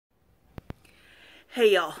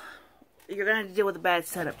Hey y'all, you're gonna have to deal with a bad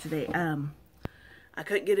setup today. I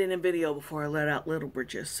couldn't get in a video before I let out Little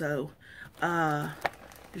Bridges, so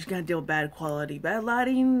just gonna deal with bad quality, bad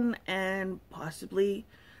lighting, and possibly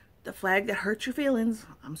the flag that hurts your feelings.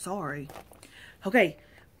 I'm sorry. Okay,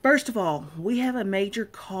 first of all, we have a major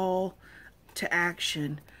call to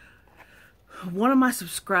action. One of my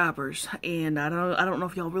subscribers, and I don't know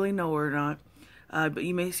if y'all really know her or not, but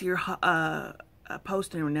you may see her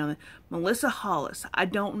posting every now and then. Melissa Hollis. I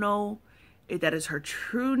don't know if that is her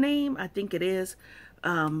true name. I think it is,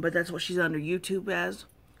 but that's what she's under YouTube as,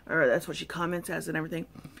 or that's what she comments as and everything.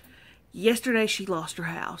 Yesterday, she lost her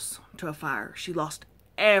house to a fire. She lost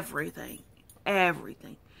everything.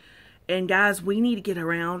 And guys, we need to get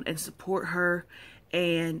around and support her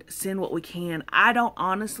and send what we can. I don't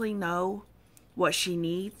honestly know what she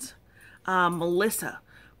needs. Melissa,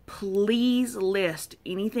 please list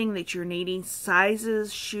anything that you're needing,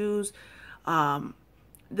 sizes, shoes,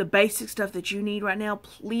 the basic stuff that you need right now.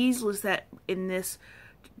 Please list that in this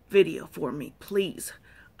video for me, please.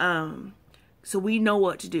 So we know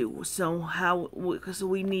what to do. So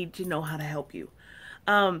we need to know how to help you.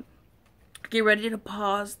 Get ready to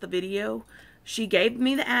pause the video. She gave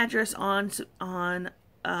me the address on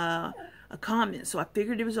a comment, so I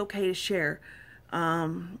figured it was okay to share.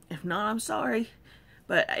 If not, I'm sorry.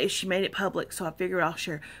 But she made it public, so I figured I'll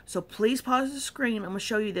share. So please pause the screen. I'm going to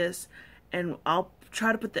show you this, and I'll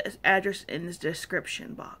try to put the address in this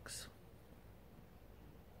description box.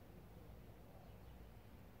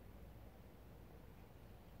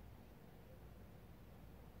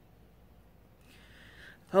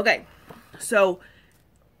 Okay, so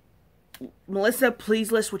Melissa,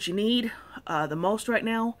 please list what you need the most right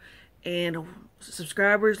now, and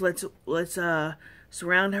subscribers, let's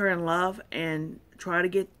surround her in love and try to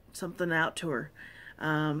get something out to her.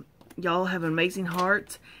 Y'all have amazing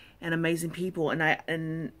hearts and amazing people, and I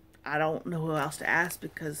don't know who else to ask,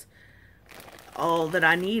 because all that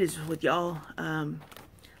I need is with y'all. Like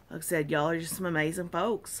I said, y'all are just some amazing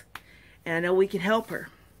folks, and I know we can help her.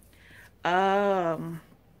 There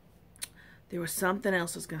was something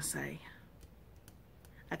else I was gonna say.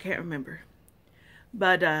 I can't remember,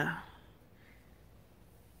 but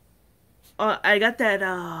I got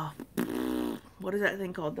that what is that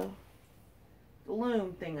thing called, the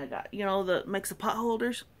loom thing I got, you know, that makes the pot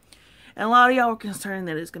holders. And a lot of y'all are concerned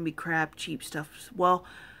that it's gonna be crap, cheap stuff. Well,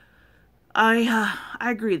 I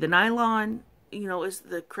agree. The nylon, you know, is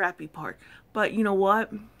the crappy part. But you know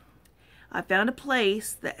what? I found a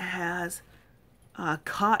place that has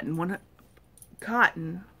cotton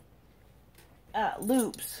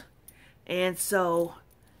loops, and so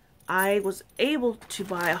I was able to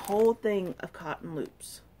buy a whole thing of cotton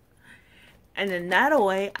loops. And then that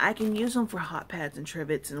way, I can use them for hot pads and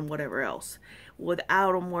trivets and whatever else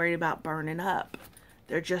without them worried about burning up.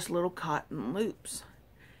 They're just little cotton loops.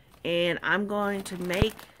 And I'm going to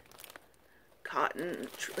make cotton.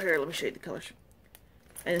 Here, let me show you the colors.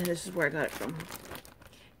 And this is where I got it from.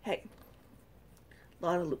 Hey, a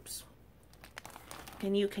lot of loops.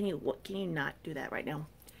 Can you not do that right now?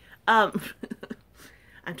 I'm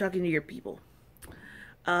talking to your people.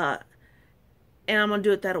 And I'm going to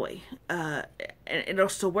do it that way. And it'll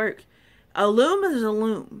still work. A loom is a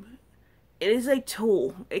loom. It is a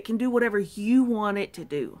tool. It can do whatever you want it to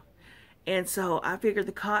do. And so I figured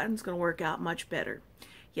the cotton's going to work out much better.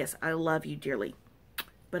 Yes, I love you dearly,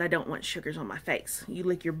 but I don't want sugars on my face. You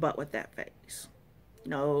lick your butt with that face.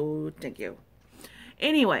 No, thank you.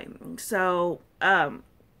 Anyway, so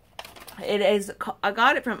it is. I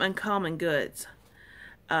got it from Uncommon Goods.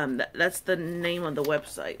 That's the name of the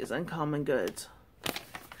website, is Uncommon Goods.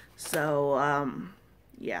 So,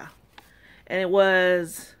 yeah. And it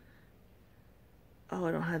was, oh,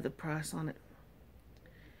 I don't have the price on it.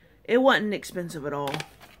 It wasn't expensive at all.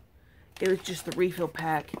 It was just the refill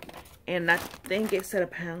pack. And I think it said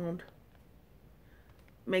 £1.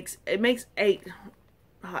 It makes 8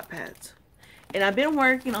 hot pads. And I've been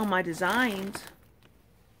working on my designs.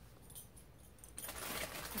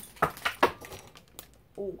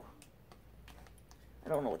 Oh, I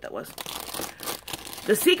don't know what that was.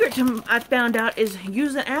 The secret to I found out is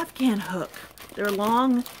use an Afghan hook. They're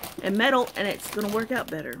long and metal, and it's going to work out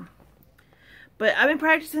better. But I've been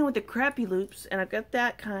practicing with the crappy loops, and I've got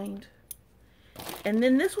that kind. And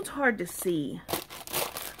then this one's hard to see.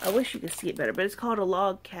 I wish you could see it better, but it's called a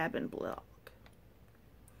log cabin block.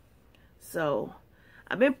 So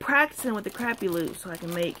I've been practicing with the crappy loops so I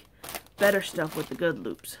can make better stuff with the good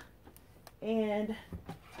loops. And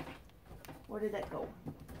where did that go?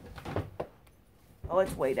 Oh,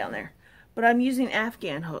 it's way down there. But I'm using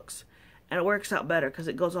Afghan hooks, and it works out better because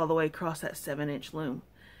it goes all the way across that 7-inch loom.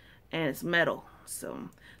 And it's metal. So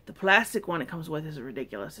the plastic one it comes with is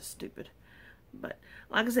ridiculous. It's stupid. But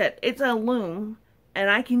like I said, it's a loom, and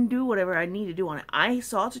I can do whatever I need to do on it. I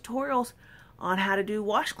saw tutorials on how to do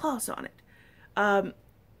washcloths on it.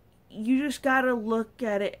 You just gotta look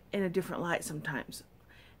at it in a different light sometimes,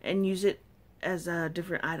 and use it as a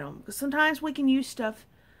different item. Because sometimes we can use stuff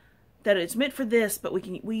that it's meant for this, but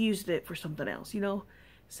we used it for something else, you know.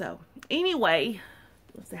 So anyway,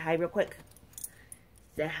 let's say hi real quick.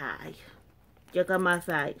 Say hi. Look at my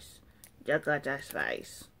face. Look at this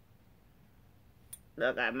face.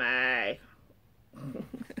 Look at me.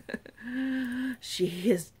 She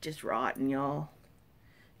is just rotten, y'all.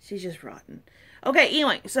 She's just rotten. Okay,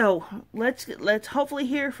 anyway, so let's hopefully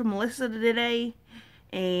hear from Melissa today,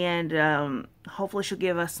 and hopefully she'll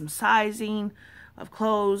give us some sizing of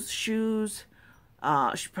clothes, shoes.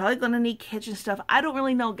 She's probably gonna need kitchen stuff. I don't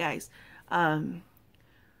really know, guys.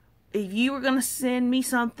 If you were gonna send me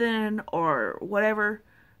something or whatever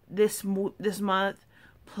this month,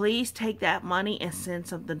 please take that money and send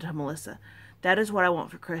something to Melissa. That is what I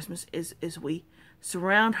want for Christmas, is we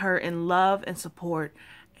surround her in love and support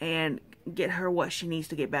and get her what she needs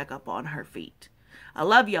to get back up on her feet. I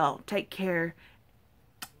love y'all. Take care.